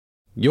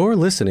You're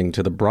listening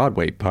to the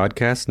Broadway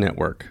Podcast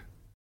Network.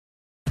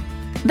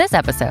 This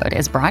episode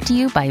is brought to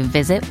you by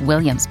Visit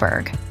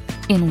Williamsburg.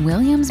 In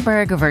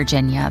Williamsburg,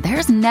 Virginia,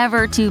 there's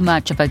never too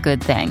much of a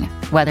good thing.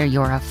 Whether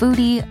you're a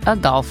foodie, a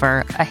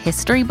golfer, a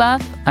history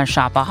buff, a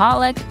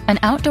shopaholic, an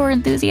outdoor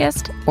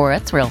enthusiast, or a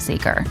thrill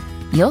seeker,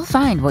 you'll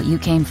find what you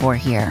came for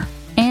here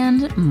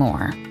and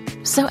more.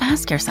 So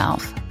ask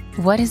yourself,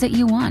 what is it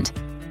you want?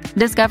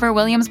 Discover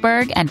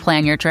Williamsburg and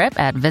plan your trip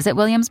at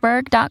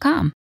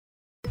visitwilliamsburg.com.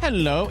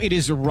 Hello, it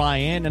is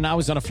Ryan, and I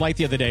was on a flight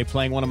the other day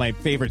playing one of my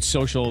favorite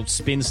social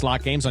spin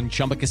slot games on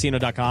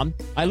ChumbaCasino.com.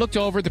 I looked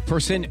over at the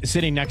person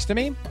sitting next to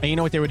me, and you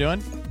know what they were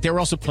doing? They were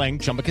also playing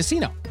Chumba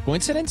Casino.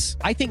 Coincidence?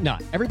 I think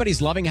not.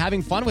 Everybody's loving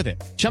having fun with it.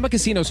 Chumba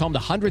Casino is home to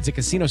hundreds of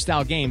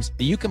casino-style games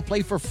that you can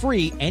play for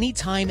free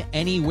anytime,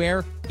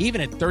 anywhere, even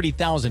at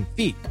 30,000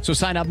 feet. So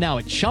sign up now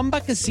at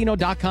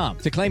ChumbaCasino.com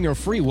to claim your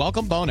free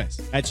welcome bonus.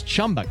 That's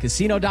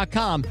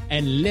ChumbaCasino.com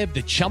and live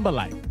the Chumba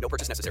life. No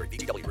purchase necessary.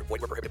 VGW. Void where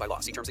prohibited by law.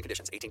 See terms and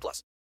conditions.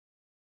 18+.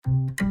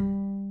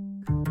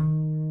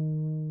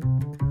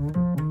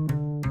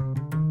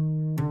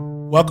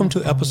 Welcome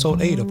to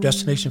episode 8 of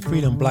Destination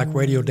Freedom Black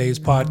Radio Days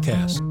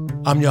podcast.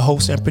 I'm your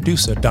host and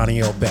producer,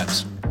 Donnie L.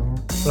 Betts.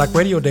 Black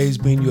Radio Days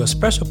bring you a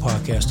special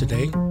podcast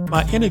today,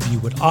 my interview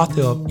with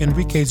author of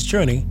Enrique's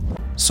Journey,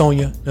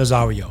 Sonia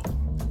Nazario.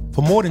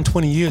 For more than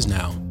 20 years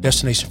now,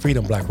 Destination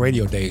Freedom Black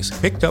Radio Days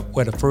picked up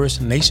where the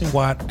first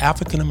nationwide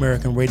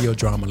African-American radio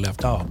drama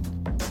left off.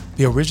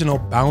 The original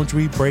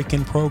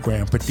boundary-breaking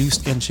program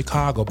produced in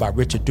Chicago by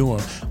Richard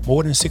Durham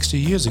more than 60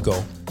 years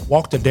ago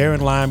walked the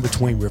daring line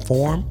between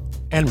reform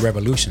and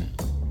revolution.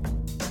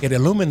 It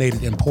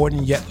illuminated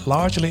important yet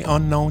largely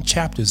unknown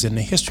chapters in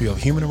the history of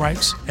human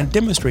rights and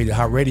demonstrated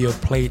how radio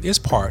played its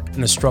part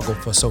in the struggle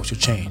for social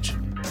change.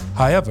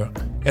 However,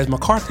 as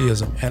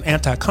McCarthyism and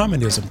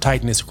anti-communism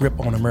tightened its grip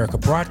on American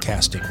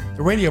broadcasting,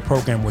 the radio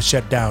program was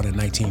shut down in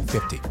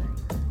 1950.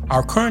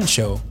 Our current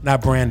show, now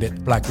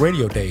branded Black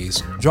Radio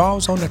Days,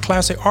 draws on the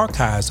classic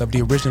archives of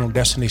the original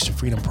Destination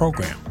Freedom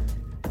program.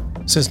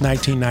 Since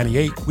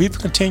 1998, we've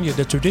continued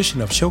the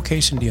tradition of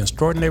showcasing the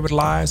extraordinary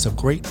lives of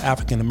great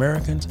African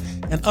Americans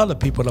and other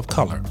people of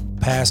color,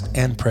 past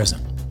and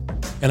present.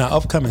 In our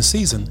upcoming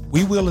season,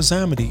 we will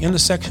examine the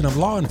intersection of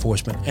law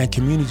enforcement and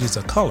communities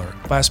of color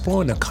by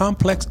exploring the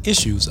complex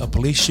issues of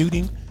police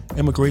shooting,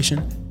 immigration,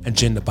 and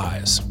gender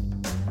bias.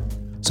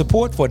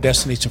 Support for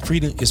Destination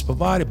Freedom is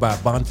provided by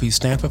Bonfils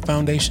Stanford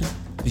Foundation,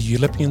 the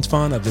Eulipians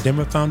Fund of the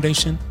Denver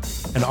Foundation,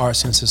 and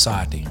Arts and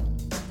Society.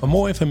 For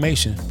more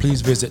information,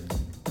 please visit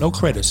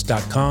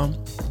nocredits.com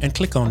and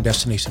click on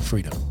Destination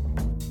Freedom.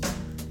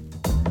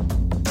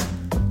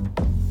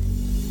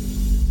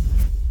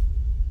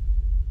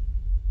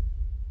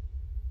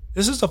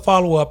 This is a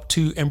follow-up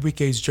to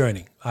Enrique's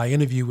Journey, our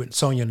interview with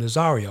Sonia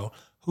Nazario,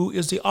 who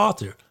is the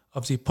author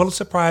of the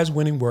Pulitzer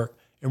Prize-winning work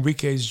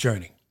Enrique's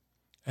Journey.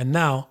 And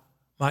now,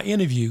 my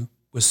interview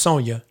with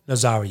Sonia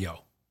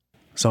Nazario.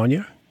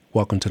 Sonia,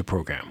 welcome to the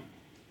program.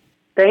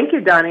 Thank you,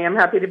 Donnie. I'm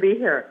happy to be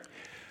here.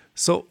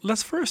 So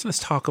let's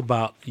talk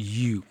about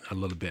you a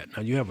little bit.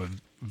 Now, you have a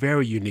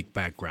very unique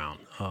background.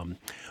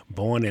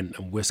 Born in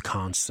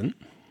Wisconsin,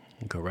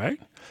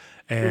 correct?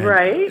 And,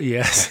 right.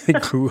 Yes,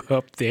 grew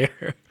up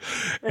there.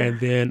 And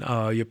then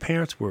your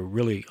parents were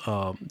really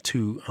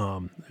two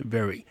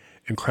very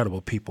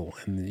incredible people,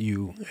 and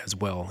you as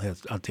well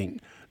has, I think,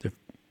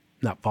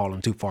 not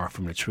fallen too far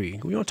from the tree.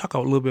 We want to talk a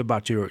little bit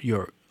about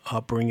your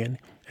upbringing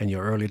and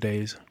your early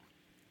days?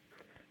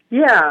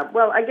 Yeah,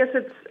 well, I guess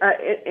it's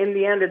in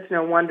the end, it's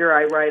no wonder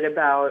I write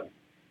about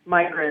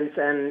migrants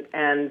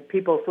and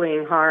people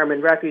fleeing harm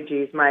and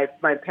refugees. My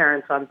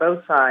parents on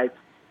both sides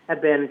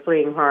have been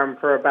fleeing harm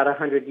for about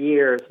 100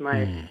 years.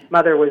 My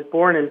mother was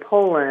born in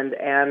Poland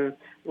and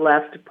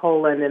left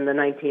Poland in the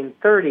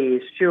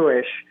 1930s,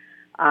 Jewish,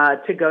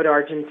 to go to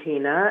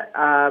Argentina.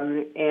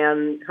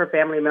 And her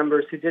family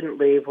members who didn't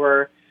leave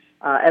were,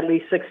 at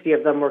least 60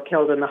 of them were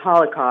killed in the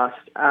Holocaust.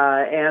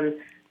 And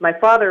my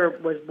father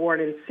was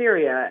born in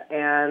Syria,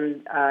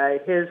 and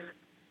his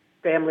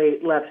family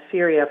left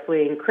Syria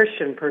fleeing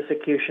Christian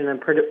persecution in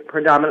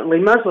predominantly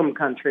Muslim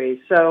countries.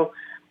 So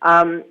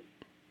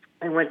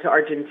I went to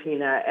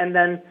Argentina. And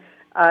then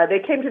they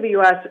came to the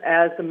U.S.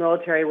 as the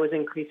military was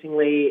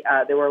increasingly,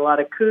 there were a lot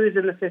of coups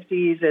in the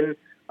 50s in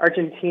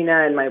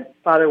Argentina, and my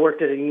father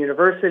worked at a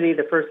university.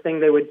 The first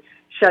thing they would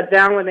shut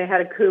down when they had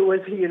a coup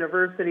was a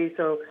university,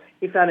 so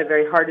he found it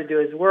very hard to do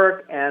his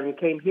work and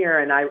came here,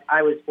 and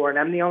I was born.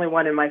 I'm the only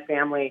one in my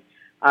family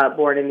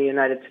born in the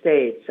United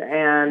States.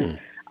 And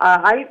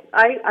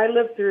I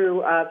lived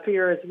through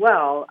fear as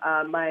well.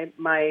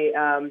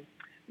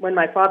 When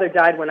my father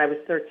died when I was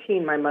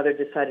 13, my mother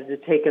decided to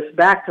take us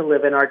back to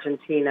live in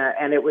Argentina,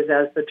 and it was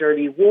as the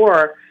dirty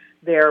war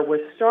there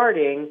was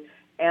starting,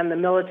 and the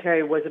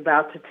military was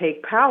about to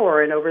take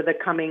power, and over the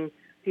coming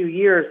few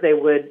years they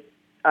would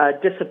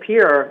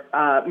disappear,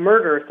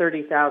 murder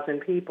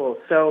 30,000 people.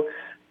 So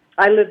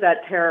I lived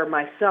that terror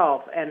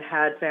myself and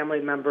had family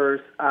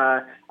members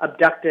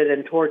abducted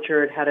and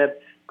tortured, had a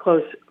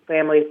close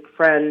family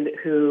friend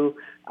who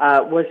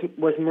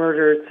was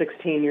murdered,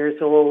 16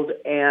 years old,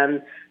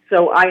 and so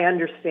I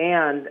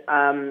understand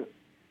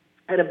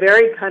at a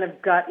very kind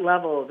of gut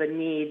level the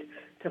need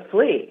to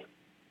flee.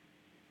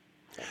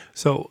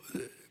 So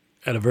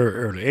at a very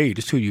early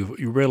age, too,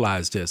 you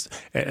realize this.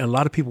 And a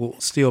lot of people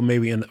still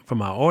maybe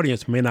from our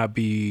audience may not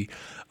be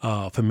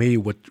familiar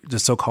with the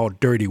so-called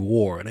dirty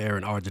war there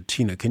in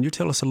Argentina. Can you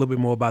tell us a little bit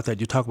more about that?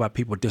 You talk about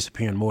people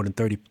disappearing, more than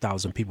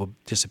 30,000 people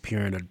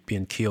disappearing or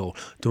being killed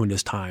during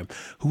this time.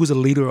 Who was the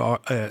leader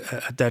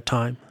at that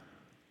time?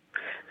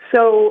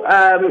 So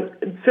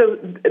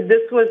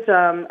this was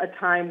a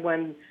time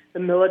when the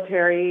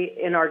military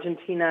in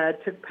Argentina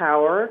took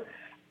power,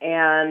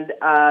 and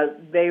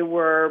they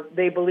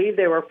believed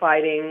they were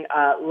fighting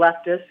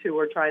leftists who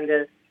were trying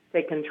to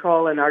take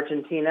control in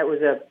Argentina. It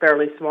was a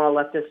fairly small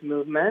leftist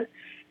movement,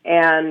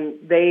 and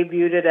they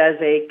viewed it as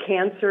a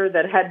cancer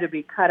that had to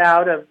be cut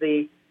out of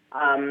the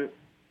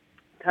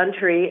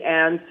country,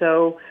 and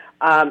so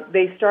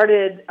they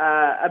started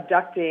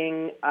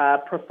abducting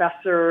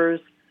professors,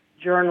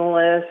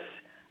 journalists,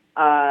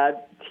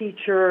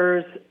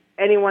 teachers,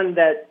 anyone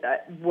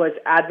that was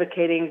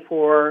advocating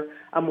for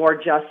a more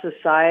just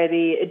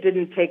society. It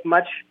didn't take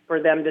much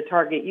for them to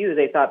target you.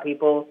 They thought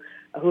people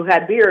who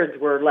had beards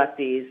were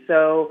lefties.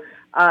 So,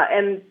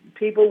 and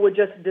people would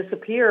just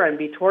disappear and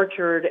be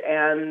tortured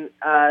and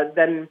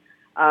then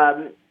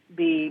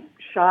be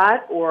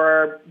shot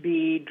or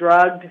be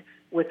drugged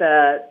with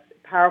a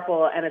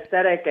powerful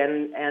anesthetic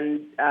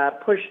and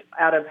pushed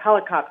out of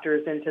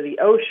helicopters into the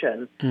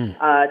ocean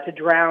to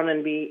drown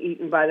and be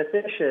eaten by the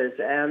fishes.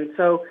 And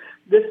so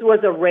this was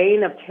a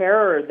reign of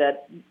terror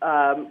that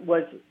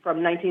was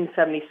from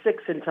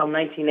 1976 until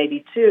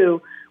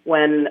 1982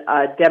 when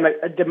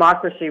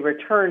democracy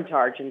returned to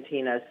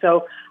Argentina.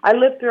 So I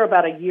lived through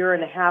about a year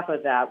and a half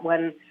of that.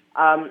 When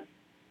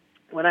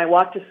I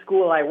walked to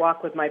school, I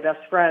walked with my best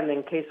friend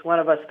in case one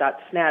of us got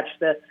snatched.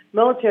 The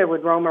military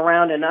would roam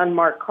around in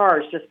unmarked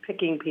cars just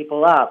picking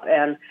people up.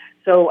 And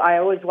so I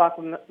always walked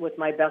with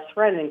my best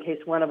friend in case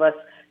one of us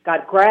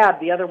got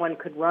grabbed. The other one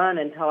could run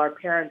and tell our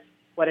parents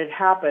what had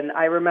happened.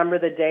 I remember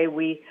the day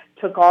we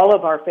took all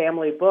of our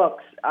family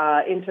books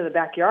into the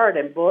backyard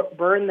and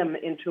burned them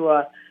into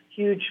a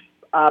huge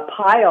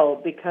pile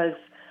because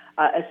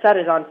set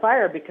it on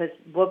fire because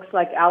books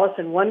like Alice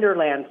in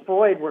Wonderland,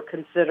 Freud were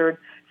considered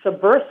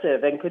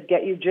subversive and could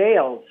get you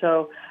jailed.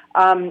 So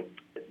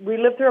we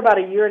lived through about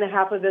a year and a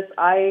half of this.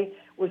 I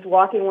was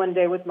walking one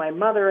day with my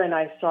mother, and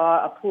I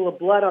saw a pool of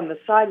blood on the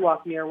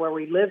sidewalk near where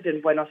we lived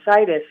in Buenos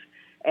Aires,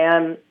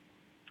 and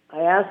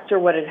I asked her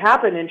what had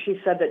happened, and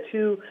she said that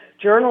 2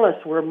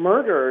 journalists were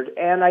murdered,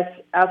 and I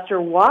asked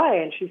her why,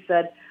 and she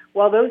said,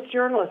 well, those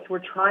journalists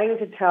were trying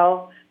to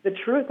tell the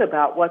truth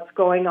about what's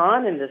going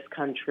on in this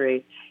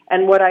country.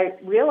 And what I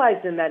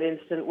realized in that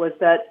instant was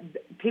that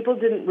people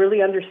didn't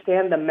really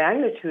understand the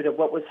magnitude of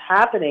what was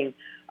happening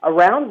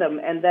around them,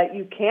 and that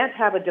you can't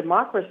have a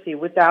democracy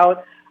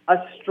without a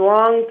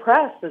strong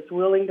press that's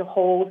willing to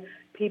hold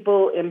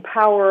people in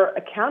power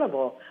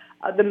accountable.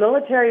 The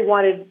military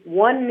wanted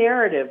one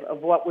narrative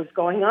of what was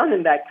going on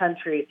in that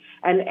country,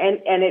 and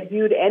it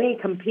viewed any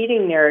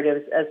competing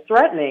narratives as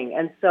threatening.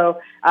 And so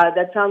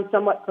that sounds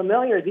somewhat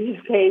familiar these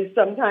days,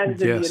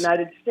 sometimes in the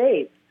United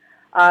States.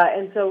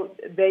 And so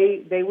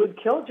they would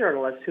kill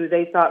journalists who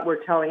they thought were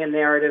telling a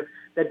narrative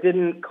that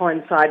didn't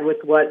coincide with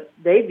what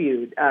they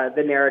viewed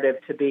the narrative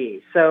to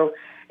be. So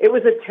it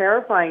was a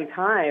terrifying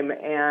time,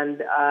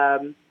 and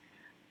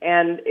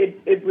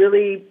it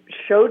really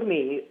showed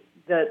me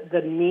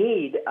the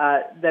need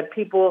that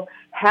people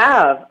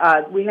have.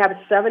 We have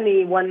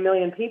 71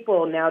 million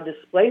people now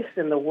displaced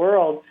in the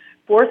world,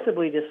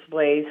 forcibly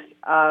displaced.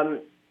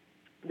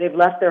 They've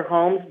left their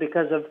homes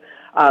because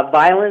of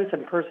violence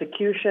and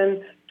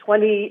persecution,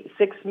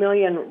 26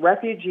 million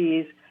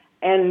refugees,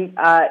 and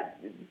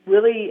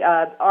really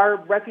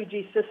our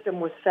refugee system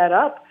was set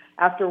up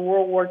after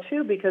World War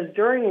II because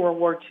during World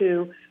War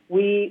II,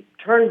 we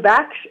turned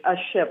back a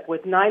ship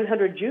with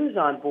 900 Jews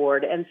on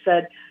board and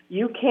said,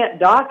 you can't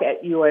dock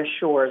at U.S.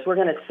 shores. We're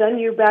going to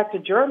send you back to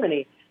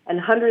Germany. And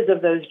hundreds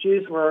of those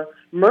Jews were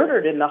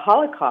murdered in the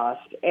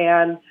Holocaust.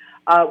 And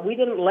we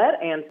didn't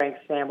let Anne Frank's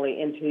family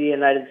into the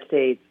United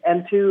States.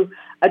 And to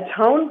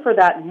atone for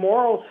that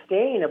moral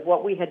stain of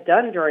what we had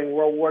done during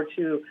World War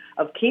II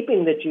of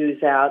keeping the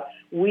Jews out,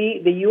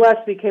 the U.S.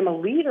 became a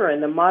leader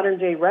in the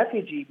modern-day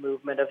refugee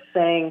movement of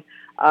saying,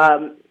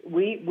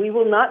 we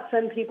will not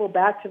send people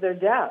back to their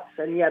deaths.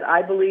 And yet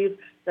I believe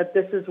that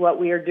this is what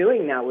we are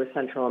doing now with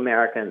Central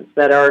Americans,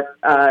 that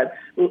are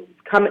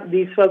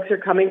these folks are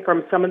coming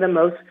from some of the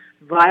most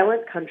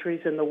violent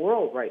countries in the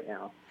world right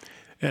now.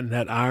 And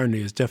that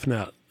irony is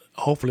definitely,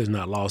 hopefully, is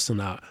not lost in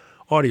our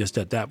audience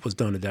that was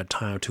done at that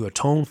time to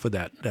atone for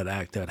that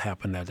act that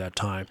happened at that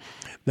time.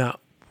 Now,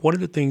 one of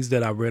the things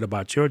that I read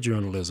about your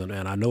journalism,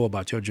 and I know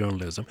about your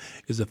journalism,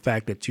 is the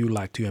fact that you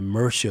like to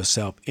immerse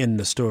yourself in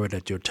the story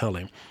that you're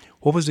telling.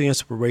 What was the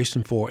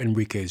inspiration for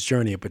Enrique's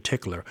journey in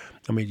particular?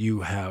 I mean,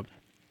 you have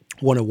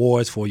won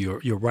awards for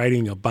your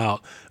writing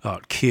about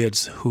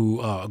kids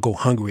who go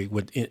hungry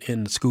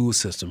in the school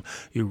system.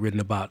 You've written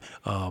about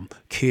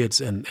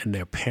kids and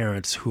their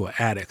parents who are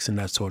addicts and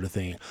that sort of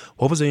thing.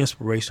 What was the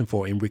inspiration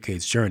for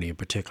Enrique's journey in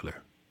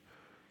particular?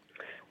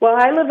 Well,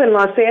 I live in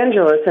Los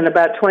Angeles, and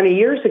about 20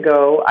 years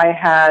ago, I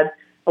had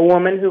a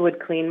woman who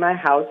would clean my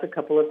house a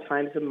couple of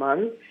times a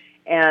month,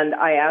 and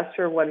I asked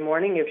her one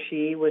morning if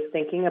she was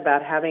thinking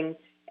about having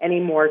any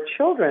more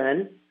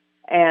children,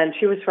 and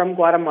she was from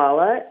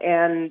Guatemala,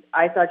 and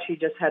I thought she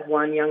just had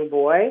one young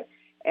boy,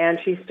 and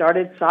she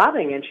started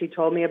sobbing, and she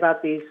told me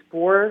about these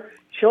 4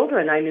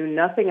 children I knew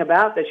nothing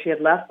about that she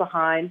had left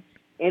behind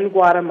in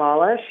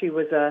Guatemala. She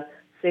was a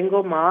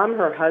single mom.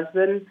 Her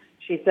husband,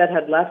 she said,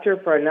 had left her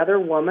for another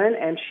woman,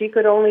 and she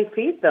could only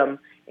feed them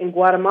in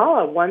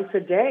Guatemala once a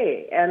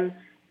day. And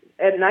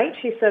at night,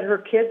 she said her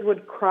kids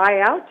would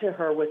cry out to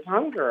her with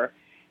hunger.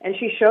 And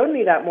she showed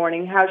me that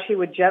morning how she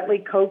would gently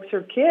coax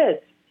her kids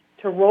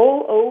to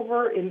roll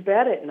over in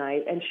bed at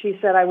night. And she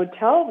said, I would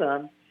tell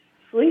them,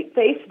 sleep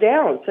face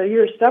down so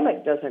your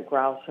stomach doesn't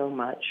growl so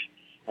much.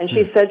 And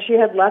she said she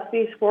had left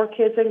these 4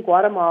 kids in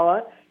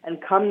Guatemala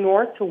and come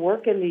north to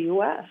work in the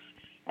U.S.,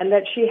 and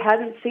that she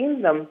hadn't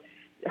seen them,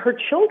 her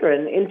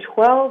children, in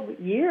 12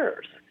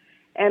 years.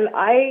 And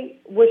I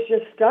was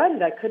just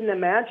stunned. I couldn't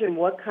imagine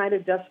what kind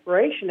of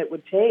desperation it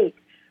would take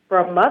for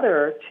a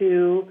mother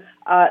to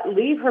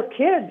leave her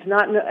kids.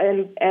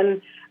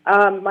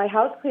 My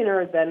house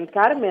cleaner then,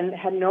 Carmen,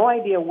 had no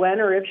idea when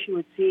or if she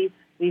would see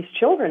these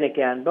children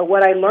again. But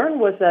what I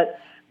learned was that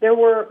there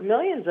were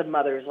millions of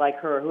mothers like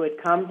her who had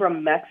come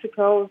from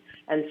Mexico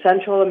and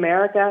Central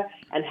America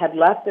and had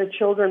left their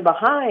children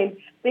behind,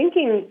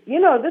 thinking,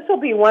 this will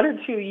be 1 or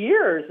 2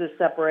 years, this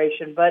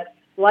separation. But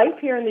life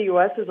here in the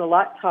U.S. is a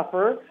lot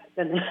tougher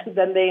than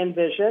they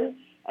envision,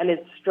 and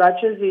it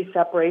stretches these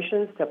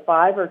separations to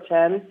 5 or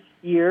 10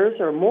 years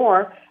or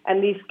more.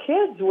 And these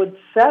kids would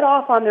set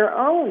off on their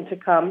own to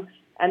come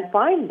and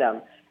find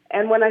them.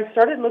 And when I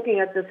started looking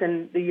at this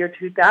in the year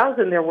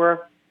 2000, there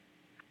were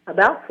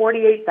about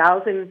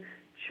 48,000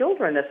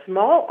 children, a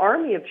small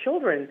army of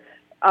children,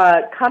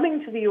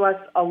 coming to the U.S.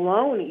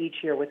 alone each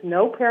year with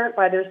no parent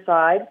by their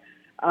side,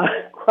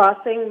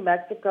 crossing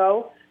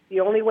Mexico the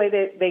only way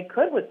they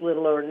could with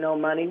little or no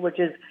money, which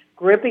is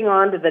gripping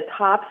onto the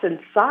tops and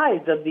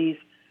sides of these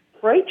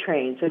freight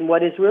trains in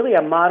what is really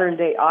a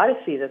modern-day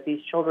odyssey that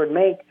these children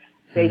make,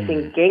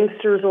 facing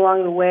gangsters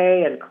along the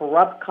way and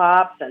corrupt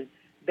cops and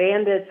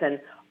bandits and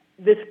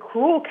this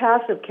cruel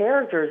cast of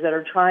characters that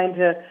are trying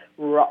to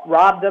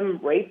rob them,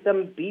 rape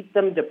them, beat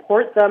them,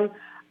 deport them.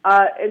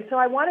 And so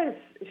I want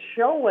to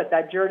show what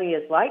that journey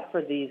is like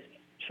for these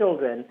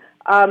children.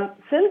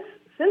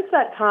 Since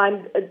that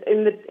time,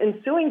 in the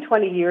ensuing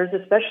 20 years,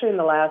 especially in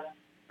the last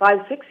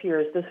 5-6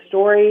 years, the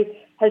story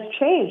has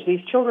changed.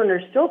 These children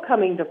are still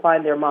coming to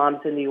find their moms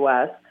in the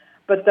U.S.,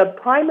 but the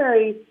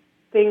primary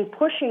thing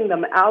pushing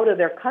them out of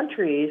their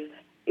countries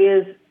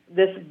is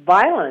this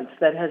violence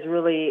that has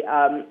really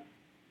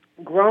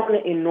grown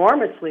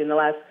enormously in the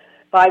last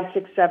 5,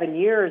 6, 7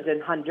 years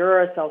in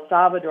Honduras, El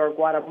Salvador,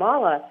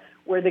 Guatemala,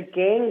 where the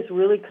gangs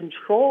really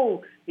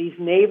control these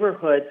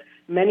neighborhoods.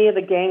 Many of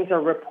the gangs are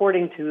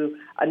reporting to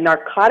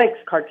narcotics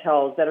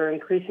cartels that are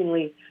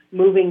increasingly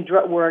moving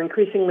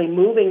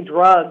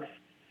drugs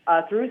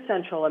through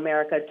Central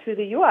America to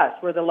the U.S.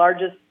 We're the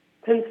largest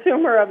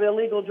consumer of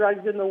illegal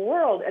drugs in the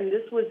world, and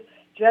this was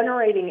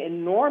generating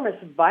enormous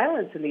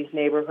violence in these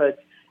neighborhoods.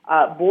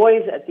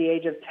 Boys at the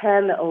age of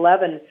 10,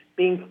 11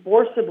 being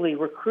forcibly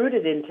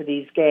recruited into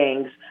these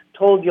gangs,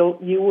 told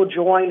you will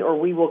join or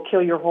we will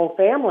kill your whole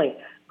family.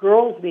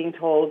 Girls being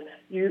told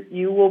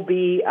you will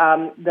be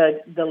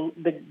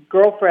the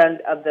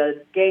girlfriend of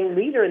the gang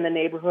leader in the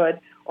neighborhood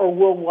or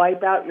we'll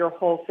wipe out your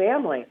whole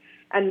family.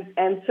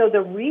 And so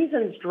the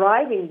reasons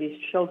driving these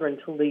children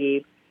to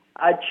leave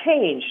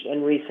changed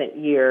in recent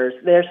years.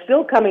 They're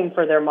still coming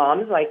for their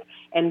moms, like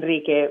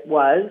Enrique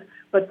was,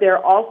 but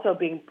they're also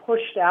being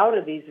pushed out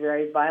of these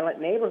very violent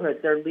neighborhoods.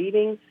 They're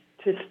leaving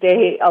to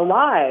stay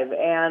alive.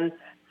 And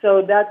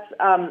so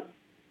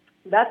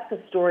that's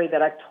the story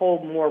that I've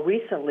told more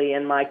recently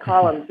in my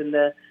columns in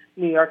the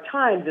New York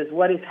Times, is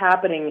what is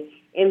happening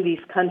in these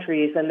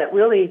countries, and that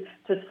really,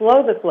 to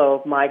slow the flow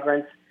of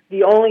migrants,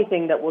 the only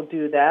thing that will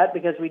do that,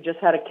 because we just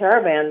had a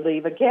caravan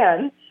leave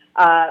again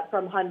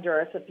from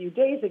Honduras a few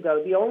days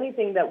ago, the only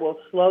thing that will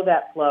slow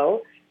that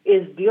flow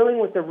is dealing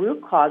with the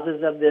root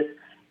causes of this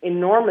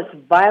enormous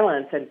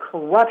violence and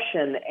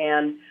corruption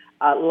and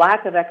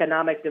lack of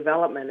economic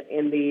development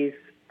in these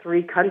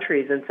 3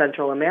 countries in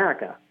Central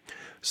America.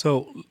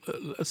 So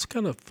let's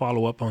kind of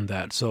follow up on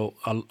that. So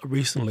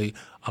recently,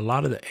 a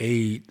lot of the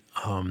aid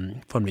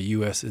from the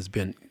U.S. has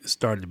been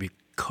started to be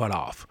cut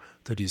off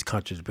to these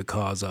countries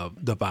because of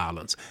the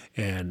violence,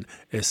 and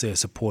it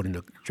says supporting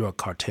the drug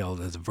cartels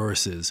as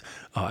versus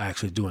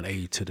actually doing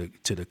aid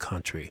to the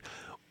country.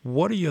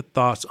 What are your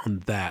thoughts on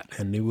that?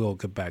 And then we'll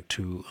get back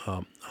to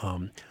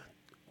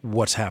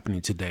what's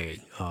happening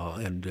today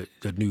and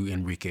the new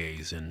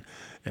Enriquez and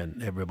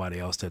everybody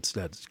else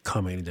that's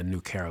coming, the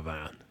new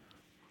caravan.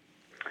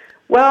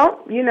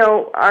 Well,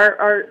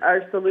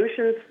 our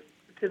solutions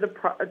to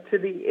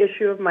the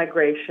issue of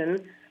migration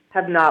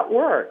have not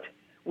worked.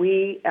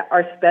 We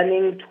are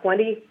spending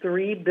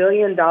 $23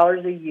 billion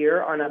a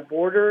year on a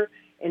border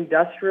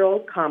industrial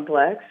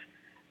complex.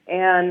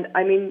 And,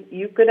 I mean,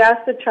 you could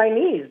ask the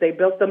Chinese. They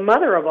built the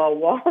mother of all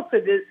walls.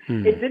 It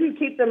didn't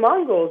keep the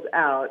Mongols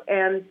out.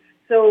 And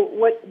so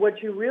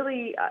what you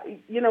really,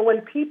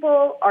 when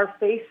people are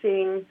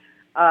facing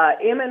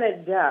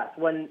imminent death,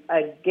 when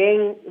a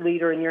gang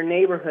leader in your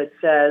neighborhood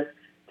says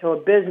to a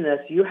business,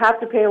 you have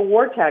to pay a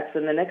war tax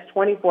in the next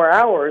 24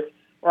 hours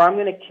or I'm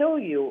going to kill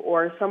you,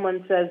 or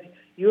someone says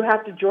you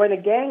have to join a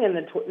gang in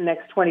the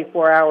next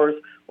 24 hours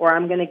or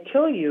I'm going to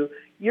kill you,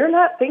 you're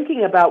not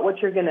thinking about what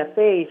you're going to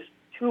face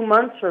 2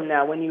 months from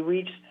now when you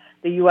reach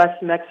the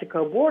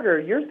U.S.-Mexico border.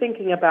 You're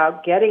thinking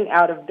about getting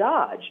out of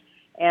Dodge.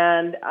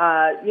 And,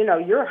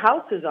 your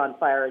house is on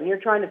fire and you're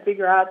trying to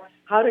figure out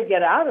how to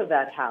get out of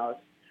that house.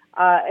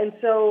 And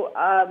so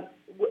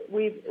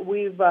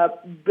we've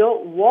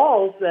built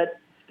walls that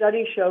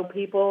studies show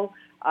people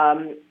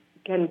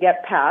can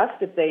get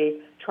past if they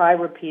try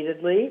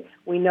repeatedly.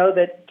 We know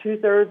that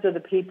 2/3 of the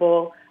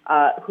people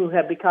who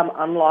have become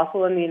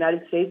unlawful in the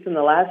United States in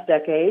the last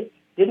decade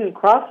didn't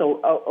cross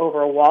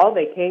over a wall.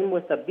 They came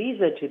with a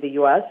visa to the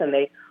U.S. and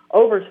they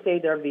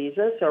overstayed their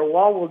visa, so a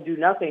wall will do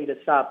nothing to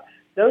stop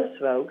those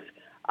folks.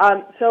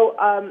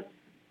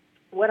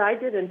 What I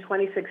did in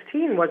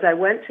 2016 was I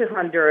went to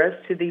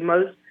Honduras, to the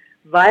most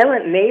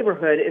violent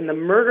neighborhood in the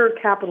murder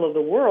capital of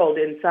the world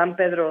in San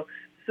Pedro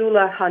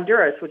Sula,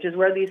 Honduras, which is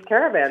where these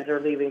caravans are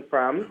leaving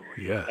from.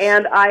 Yes.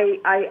 And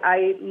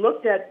I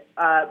looked at,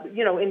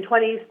 in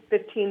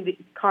 2015, the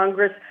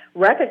Congress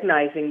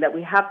recognizing that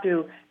we have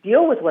to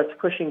deal with what's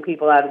pushing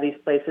people out of these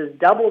places,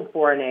 doubled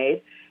foreign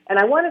aid, and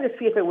I wanted to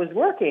see if it was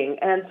working.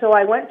 And so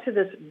I went to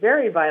this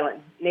very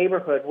violent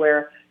neighborhood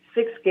where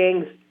 6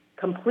 gangs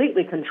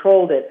completely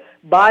controlled it.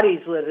 Bodies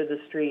littered the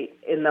street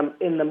in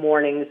the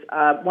mornings.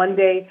 One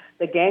day,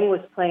 the gang was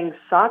playing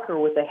soccer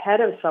with the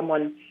head of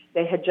someone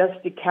they had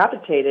just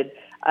decapitated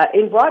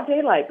in broad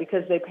daylight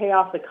because they pay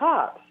off the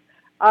cops.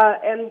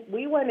 And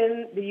we went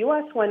in, the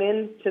U.S. went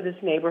into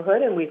this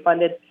neighborhood, and we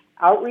funded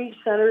outreach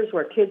centers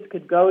where kids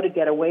could go to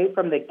get away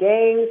from the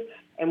gangs,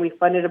 and we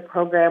funded a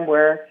program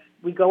where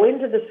we go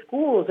into the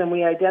schools and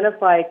we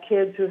identify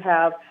kids who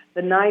have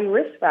the 9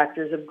 risk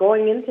factors of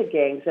going into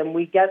gangs, and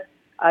we get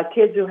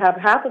kids who have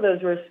half of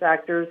those risk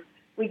factors,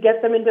 we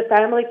get them into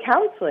family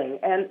counseling,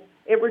 and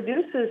it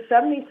reduces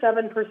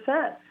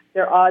 77%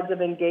 their odds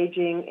of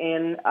engaging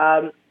in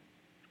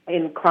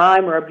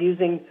crime or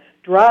abusing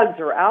drugs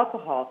or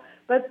alcohol.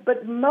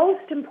 But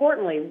most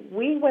importantly,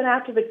 we went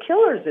after the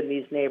killers in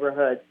these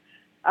neighborhoods.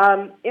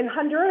 In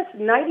Honduras,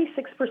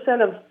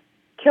 96% of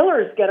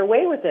killers get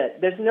away with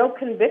it. There's no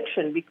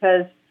conviction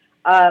because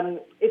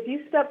if you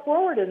step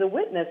forward as a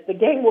witness, the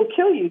gang will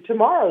kill you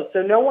tomorrow,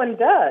 so no one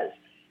does.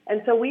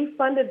 And so we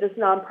funded this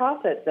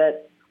nonprofit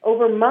that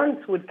over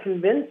months would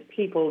convince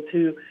people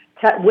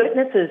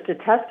witnesses to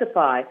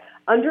testify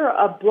under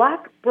a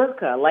black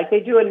burqa, like they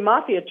do in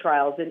mafia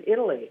trials in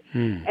Italy.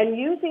 And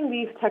using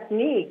these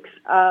techniques,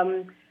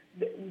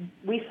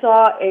 we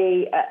saw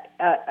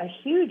a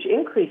huge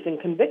increase in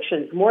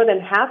convictions. More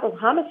than half of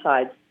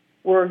homicides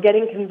were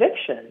getting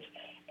convictions.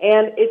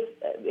 And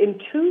in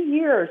 2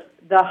 years,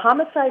 the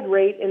homicide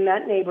rate in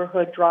that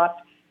neighborhood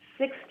dropped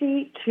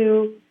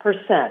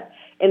 62%.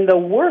 In the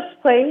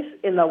worst place,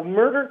 in the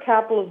murder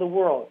capital of the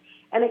world.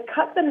 And it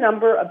cut the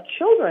number of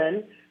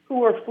children who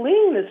were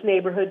fleeing this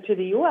neighborhood to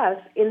the U.S.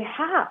 in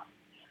half.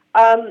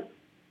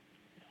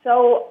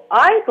 So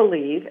I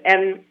believe,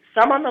 and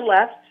some on the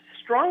left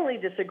strongly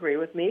disagree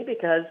with me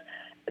because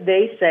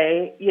they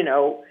say,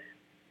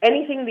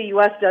 anything the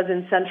U.S. does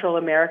in Central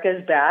America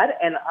is bad,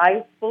 and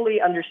I fully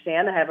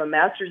understand. I have a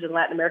master's in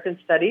Latin American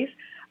studies,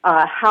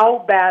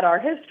 how bad our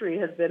history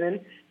has been in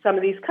some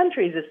of these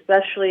countries,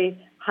 especially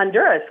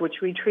Honduras,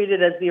 which we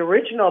treated as the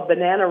original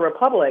banana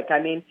republic. I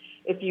mean,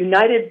 if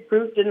United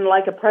Fruit didn't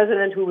like a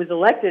president who was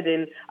elected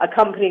in a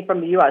company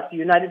from the U.S.,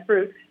 United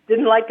Fruit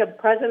didn't like a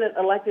president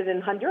elected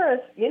in Honduras,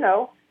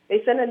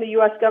 they sent in the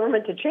U.S.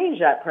 government to change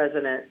that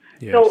president.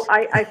 Yes. So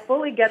I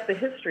fully get the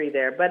history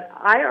there, but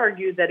I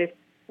argue that if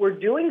we're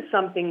doing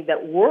something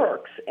that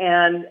works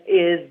and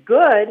is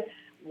good,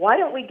 why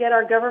don't we get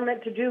our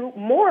government to do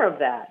more of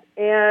that?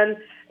 And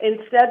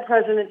instead,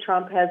 President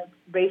Trump has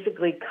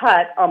basically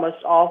cut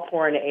almost all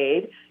foreign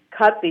aid,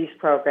 cut these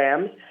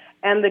programs,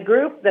 and the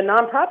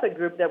nonprofit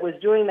group that was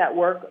doing that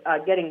work,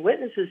 getting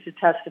witnesses to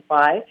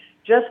testify,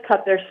 just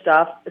cut their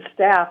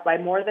staff by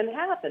more than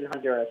half in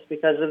Honduras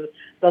because of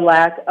the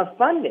lack of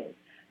funding.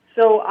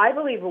 So I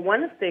believe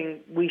one thing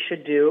we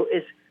should do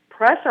is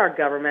press our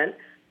government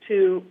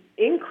to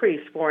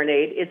increase foreign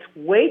aid. It's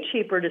way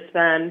cheaper to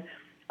spend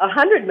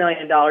 $100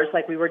 million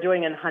like we were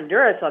doing in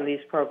Honduras on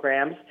these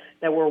programs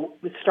that were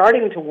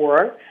starting to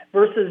work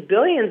versus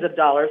billions of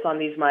dollars on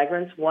these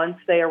migrants once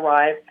they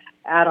arrive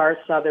at our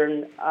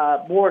southern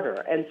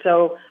border. And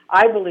so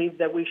I believe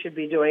that we should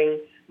be doing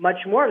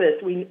much more of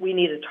this. We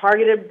need a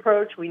targeted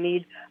approach. We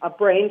need a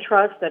brain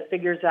trust that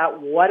figures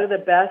out what are the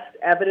best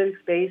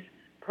evidence-based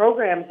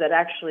programs that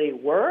actually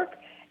work,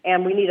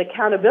 and we need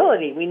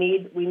accountability. We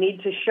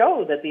need to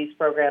show that these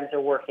programs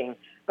are working.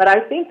 But I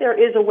think there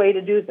is a way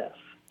to do this.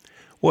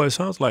 Well, it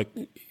sounds like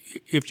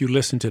if you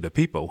listen to the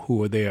people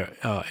who are there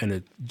and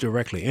it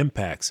directly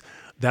impacts,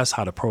 that's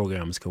how the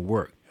programs can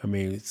work. I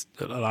mean, it's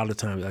a lot of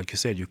times, like you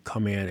said, you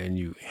come in and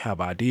you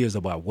have ideas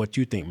about what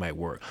you think might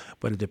work.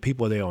 But if the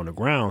people there on the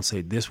ground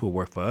say, this will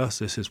work for us,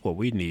 this is what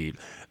we need,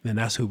 then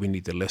that's who we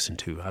need to listen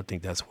to. I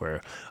think that's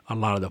where a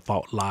lot of the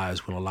fault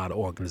lies with a lot of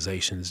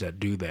organizations that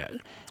do that.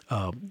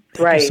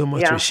 Thank you so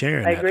much for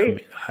sharing that. Agree.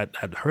 I mean,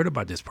 I'd heard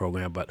about this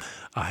program, but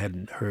I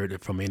hadn't heard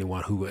it from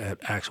anyone who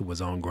actually was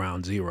on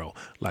ground zero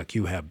like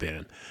you have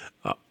been.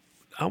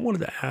 I wanted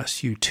to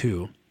ask you,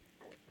 too.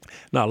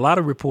 Now, a lot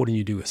of reporting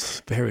you do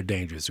is very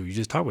dangerous. You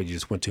just talked about you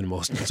just went to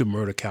the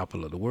murder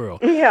capital of the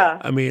world. Yeah.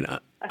 I mean,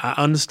 I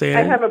understand.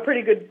 I have a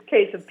pretty good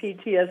case of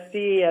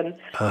PTSD, and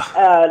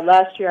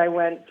last year I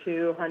went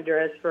to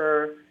Honduras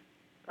for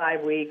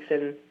 5 weeks,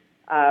 and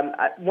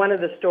one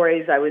of the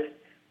stories I was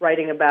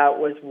writing about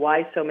was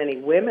why so many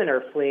women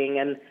are fleeing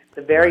and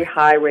the very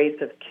high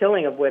rates of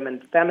killing of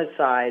women,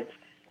 femicides,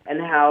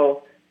 and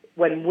how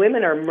when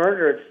women are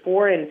murdered,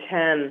 4 in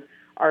 10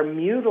 are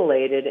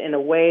mutilated in a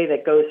way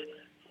that goes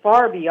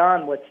far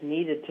beyond what's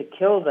needed to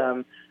kill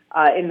them.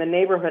 In the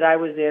neighborhood I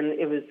was in,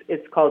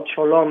 it's called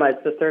Choloma.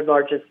 It's the third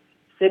largest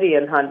city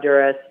in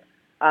Honduras.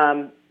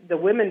 The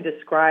women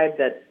described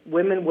that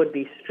women would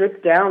be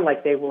stripped down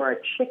like they were a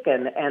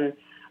chicken, and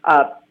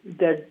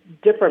the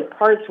different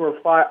parts were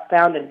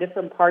found in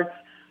different parts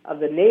of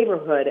the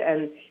neighborhood.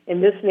 And in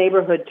this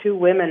neighborhood, 2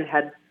 women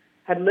had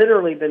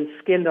literally been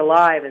skinned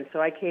alive, and so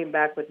I came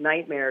back with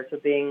nightmares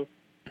of being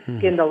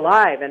skinned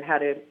alive and had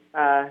to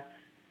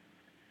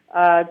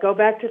go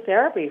back to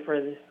therapy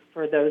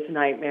for those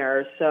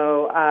nightmares.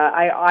 So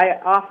I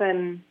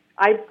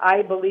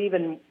believe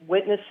in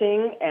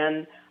witnessing,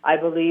 and I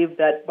believe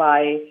that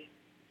by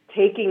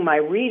taking my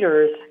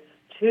readers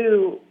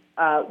to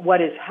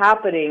what is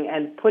happening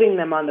and putting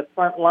them on the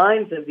front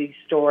lines of these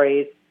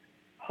stories,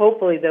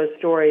 hopefully those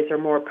stories are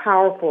more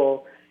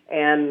powerful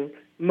and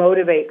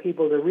motivate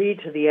people to read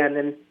to the end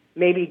and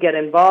maybe get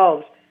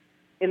involved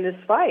in this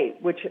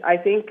fight, which I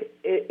think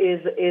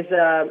is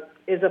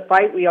a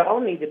fight we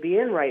all need to be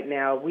in right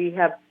now. We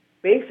have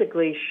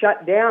basically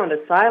shut down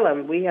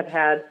asylum. We have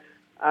had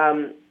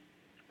had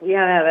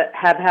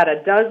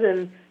a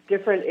dozen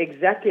different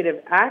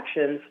executive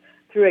actions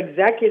through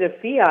executive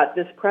fiat.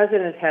 This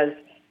president has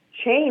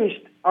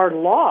changed our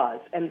laws,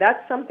 and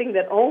that's something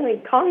that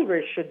only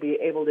Congress should be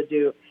able to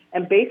do,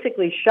 and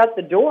basically shut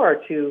the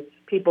door to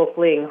people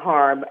fleeing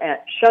harm, and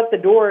shut the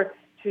door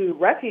to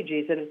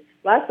refugees. And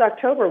last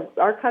October,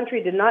 our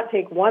country did not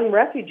take one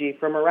refugee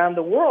from around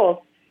the world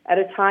at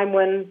a time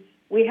when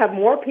we have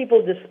more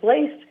people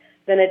displaced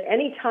than at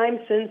any time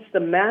since the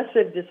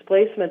massive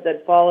displacement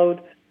that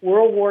followed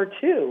World War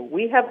II.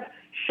 We have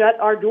shut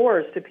our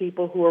doors to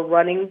people who are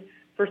running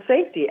for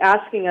safety,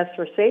 asking us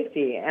for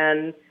safety.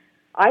 And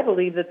I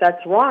believe that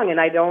that's wrong, and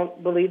I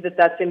don't believe that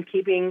that's in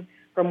keeping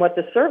from what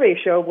the surveys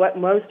show, what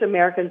most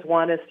Americans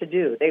want us to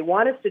do. They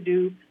want us to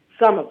do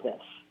some of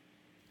this.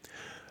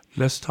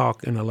 Let's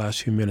talk in the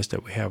last few minutes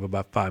that we have,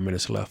 about 5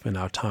 minutes left in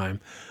our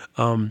time.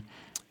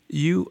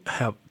 You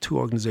have 2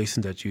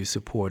 organizations that you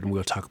support, and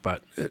we'll talk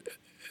about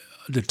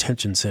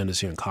detention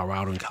centers here in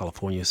Colorado and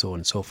California, so on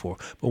and so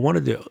forth. But one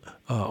of the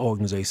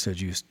organizations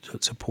that you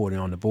support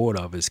on the board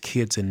of is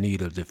Kids in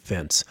Need of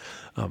Defense.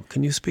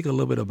 Can you speak a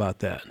little bit about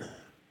that?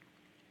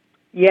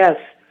 Yes.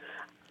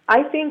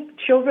 I think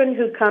children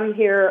who come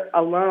here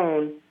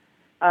alone,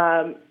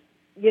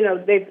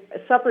 they've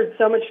suffered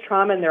so much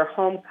trauma in their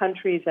home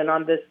countries and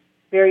on this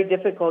very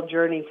difficult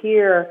journey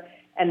here,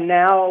 and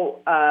now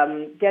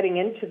getting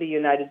into the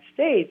United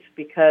States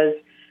because,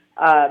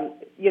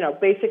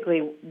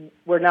 basically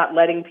we're not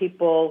letting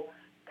people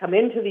come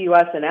into the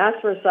U.S. and ask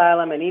for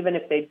asylum, and even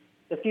if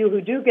the few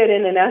who do get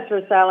in and ask for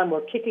asylum,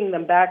 we're kicking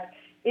them back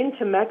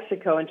into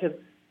Mexico, into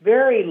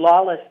very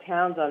lawless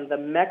towns on the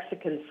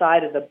Mexican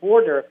side of the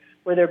border,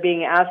 where they're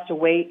being asked to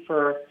wait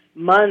for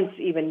months,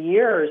 even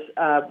years,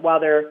 while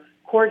their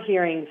court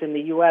hearings in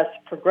the U.S.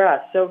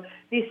 progress. So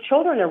these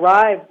children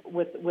arrive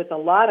with a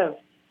lot of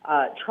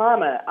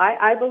trauma.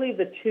 I believe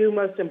the 2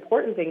 most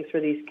important things for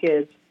these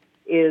kids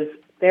is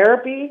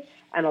therapy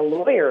and a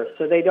lawyer,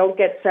 so they don't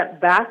get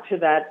sent back to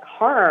that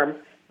harm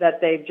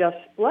that they've just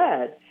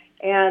fled.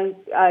 And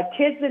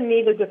Kids in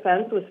Need of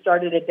Defense was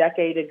started a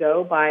decade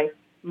ago by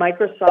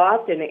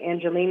Microsoft and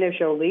Angelina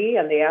Jolie,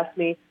 and they asked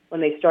me when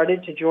they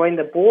started to join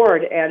the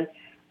board. And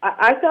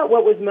I thought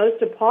what was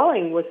most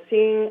appalling was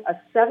seeing a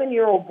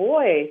 7-year-old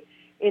boy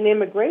in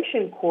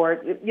immigration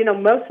court.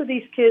 Most of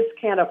these kids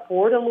can't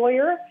afford a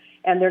lawyer,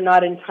 and they're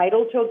not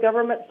entitled to a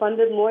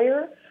government-funded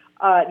lawyer.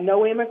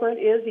 No immigrant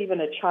is,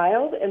 even a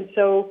child. And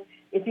so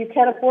if you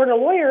can't afford a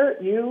lawyer,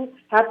 you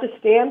have to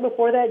stand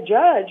before that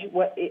judge.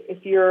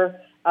 If you're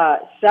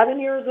 7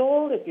 years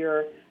old, if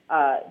you're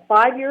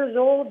 5 years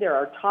old. There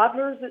are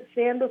toddlers that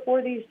stand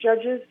before these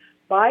judges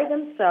by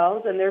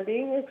themselves, and they're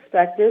being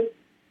expected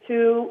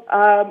to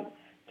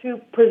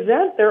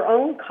present their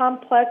own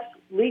complex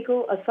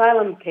legal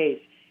asylum case.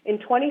 In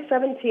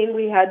 2017,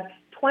 we had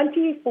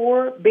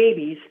 24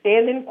 babies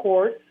stand in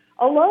court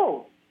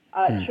alone.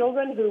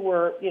 Children who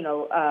were,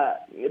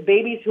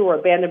 babies who were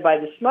abandoned by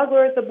the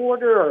smuggler at the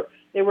border, or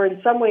they were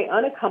in some way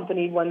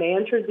unaccompanied when they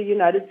entered the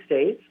United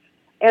States.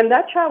 And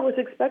that child was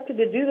expected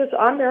to do this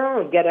on their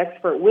own, get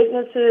expert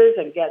witnesses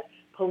and get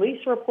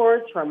police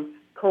reports from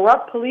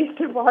corrupt police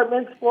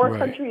departments 4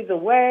 countries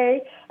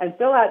away, and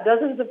fill out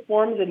dozens of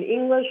forms in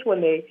English when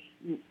they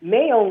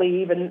may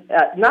only even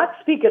not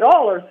speak at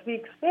all or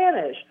speak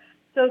Spanish.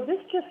 So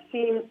this just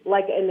seemed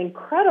like an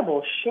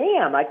incredible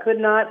sham. I could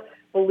not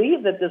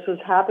believe that this was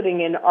happening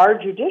in our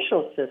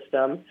judicial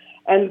system.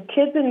 And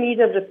Kids in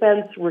Need of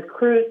Defense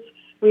recruits,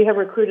 we have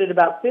recruited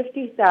about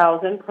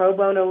 50,000 pro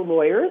bono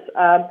lawyers.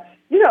 I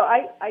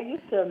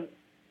used to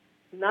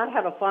not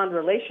have a fond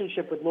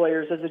relationship with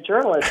lawyers as a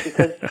journalist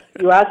because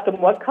you ask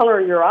them, what color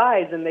are your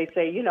eyes? And they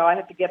say, I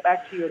have to get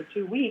back to you in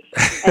 2 weeks.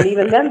 And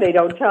even then they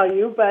don't tell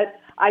you. But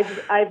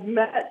I've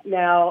met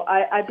now,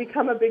 I've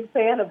become a big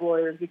fan of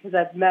lawyers because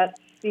I've met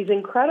these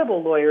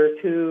incredible lawyers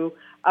who,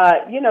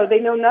 they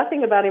know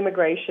nothing about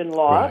immigration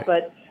law,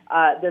 but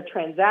they're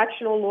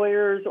transactional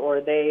lawyers,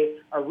 or they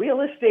are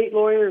real estate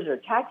lawyers or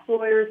tax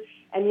lawyers,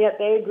 and yet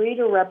they agree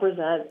to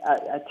represent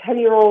a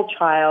 10-year-old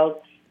child,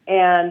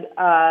 and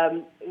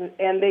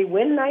they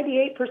win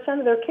 98%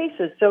 of their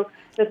cases. So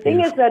the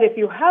thing is that if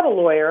you have a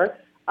lawyer,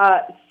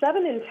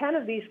 7 in 10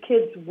 of these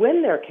kids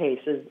win their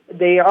cases.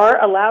 They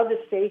are allowed to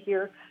stay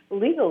here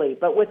legally,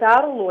 but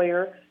without a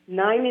lawyer,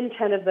 9 in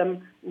 10 of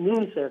them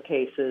lose their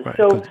cases. Right,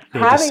 so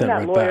having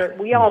that lawyer,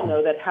 we all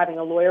know that having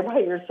a lawyer by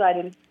your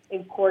side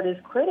in court is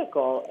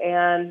critical,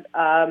 and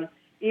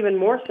even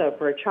more so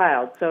for a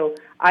child. So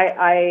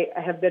I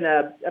have been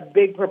a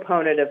big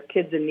proponent of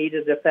Kids in Need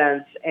of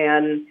Defense,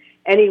 and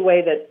any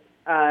way that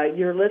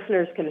your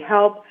listeners can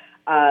help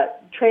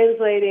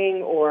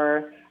translating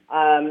or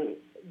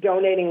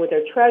donating with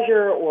their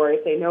treasure, or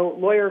if they know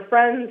lawyer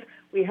friends,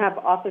 we have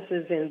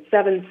offices in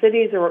 7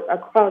 cities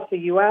across the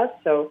U.S.,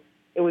 so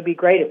it would be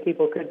great if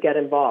people could get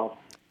involved.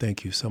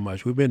 Thank you so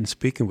much. We've been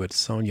speaking with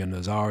Sonia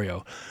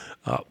Nazario,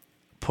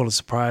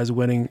 Pulitzer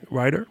Prize-winning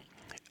writer,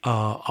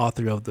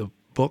 author of the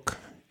book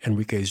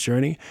Enrique's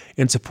Journey,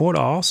 in support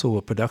of also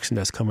a production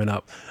that's coming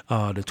up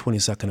the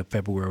 22nd of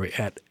February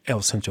at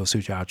El Centro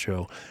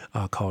Teatro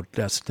called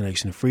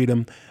Destination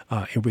Freedom,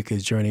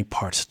 Enrique's Journey,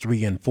 Parts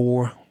 3 and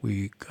 4.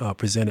 We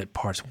presented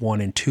Parts 1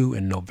 and 2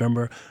 in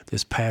November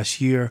this past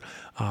year.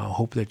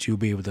 Hope that you'll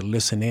be able to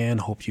listen in.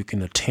 Hope you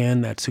can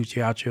attend at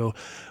Teatro.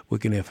 We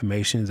get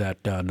information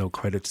at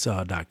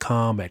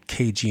nocredits.com, at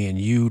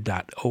kgnu.org.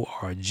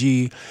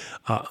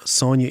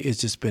 Sonia,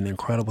 it's just been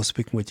incredible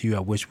speaking with you.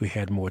 I wish we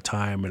had more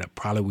time, and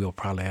we'll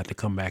probably have to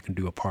come back and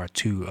do a part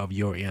 2 of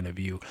your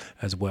interview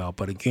as well.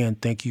 But again,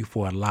 thank you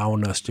for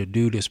allowing us to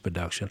do this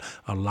production,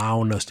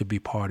 allowing us to be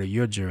part of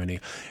your journey,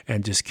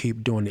 and just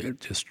keep doing the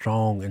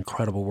strong,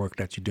 incredible work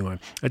that you're doing.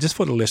 And just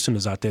for the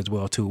listeners out there as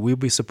well, too, we'll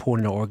be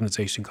supporting an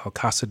organization called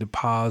Casa de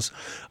Paz,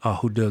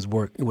 who does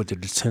work with the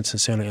detention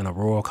center in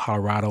Aurora,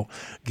 Colorado,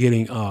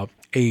 getting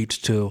aid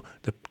to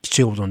the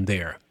children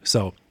there.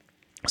 So,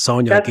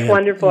 Sonia, that's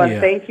wonderful,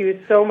 and thank you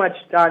so much,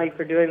 Donnie,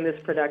 for doing this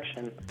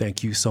production.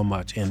 Thank you so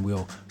much, and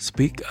we'll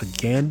speak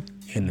again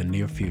in the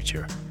near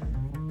future.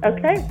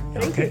 Okay,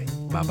 thank you.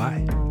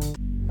 Bye-bye.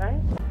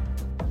 Bye.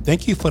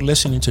 Thank you for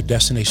listening to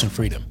Destination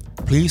Freedom.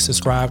 Please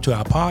subscribe to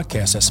our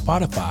podcast at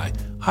Spotify,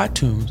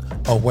 iTunes,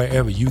 or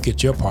wherever you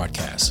get your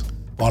podcasts.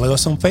 Follow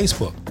us on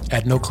Facebook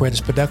at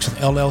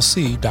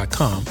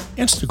NoCreditsProductionLLC.com,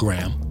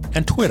 Instagram,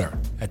 and Twitter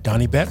at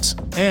Donnie Betts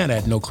and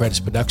at No Credits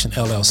Production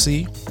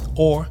LLC,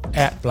 or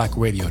at Black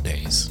Radio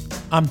Days.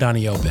 I'm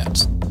Donnie L.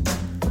 Betts.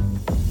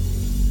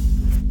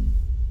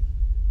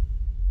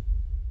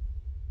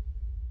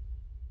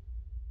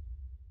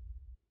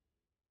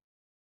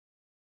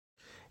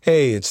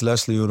 Hey, it's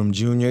Leslie Odom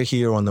Jr.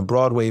 here on the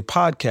Broadway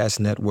Podcast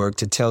Network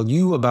to tell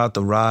you about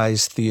the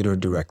Rise Theater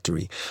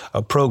Directory,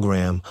 a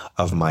program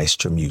of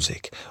Maestro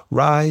Music.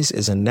 Rise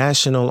is a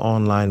national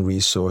online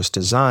resource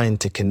designed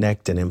to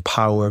connect and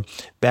empower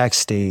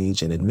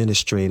backstage and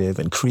administrative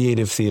and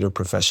creative theater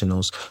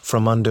professionals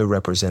from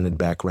underrepresented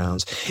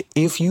backgrounds.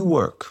 If you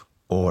work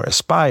or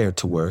aspire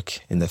to work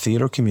in the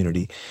theater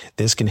community,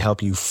 this can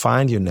help you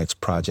find your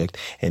next project.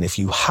 And if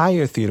you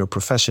hire theater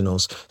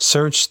professionals,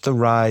 search the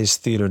Rise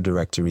Theater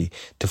Directory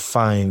to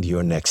find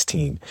your next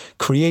team.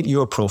 Create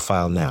your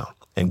profile now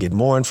and get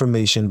more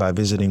information by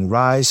visiting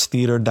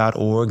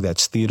risetheater.org.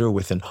 That's theater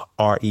with an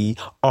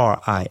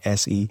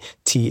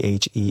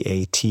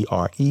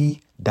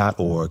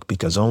RERISETHEATRE.org,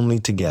 because only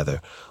together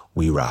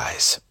we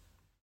rise.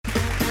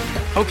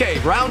 Okay,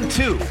 round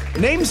 2.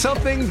 Name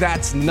something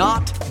that's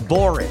not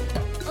boring.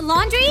 A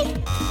laundry?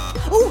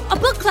 Ooh, a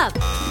book club.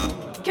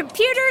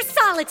 Computer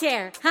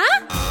solitaire,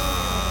 huh?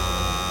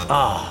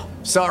 Ah,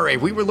 sorry,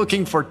 we were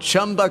looking for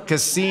Chumba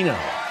Casino.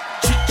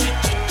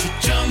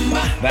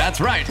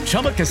 That's right.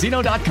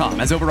 ChumbaCasino.com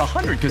has over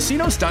 100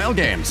 casino-style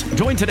games.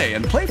 Join today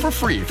and play for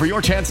free for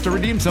your chance to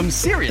redeem some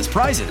serious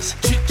prizes.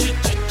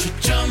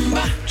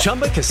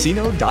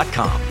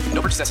 ChumbaCasino.com.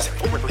 No purchase necessary.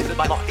 Void where prohibited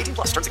by law. 18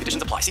 plus terms and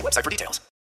conditions apply. See website for details.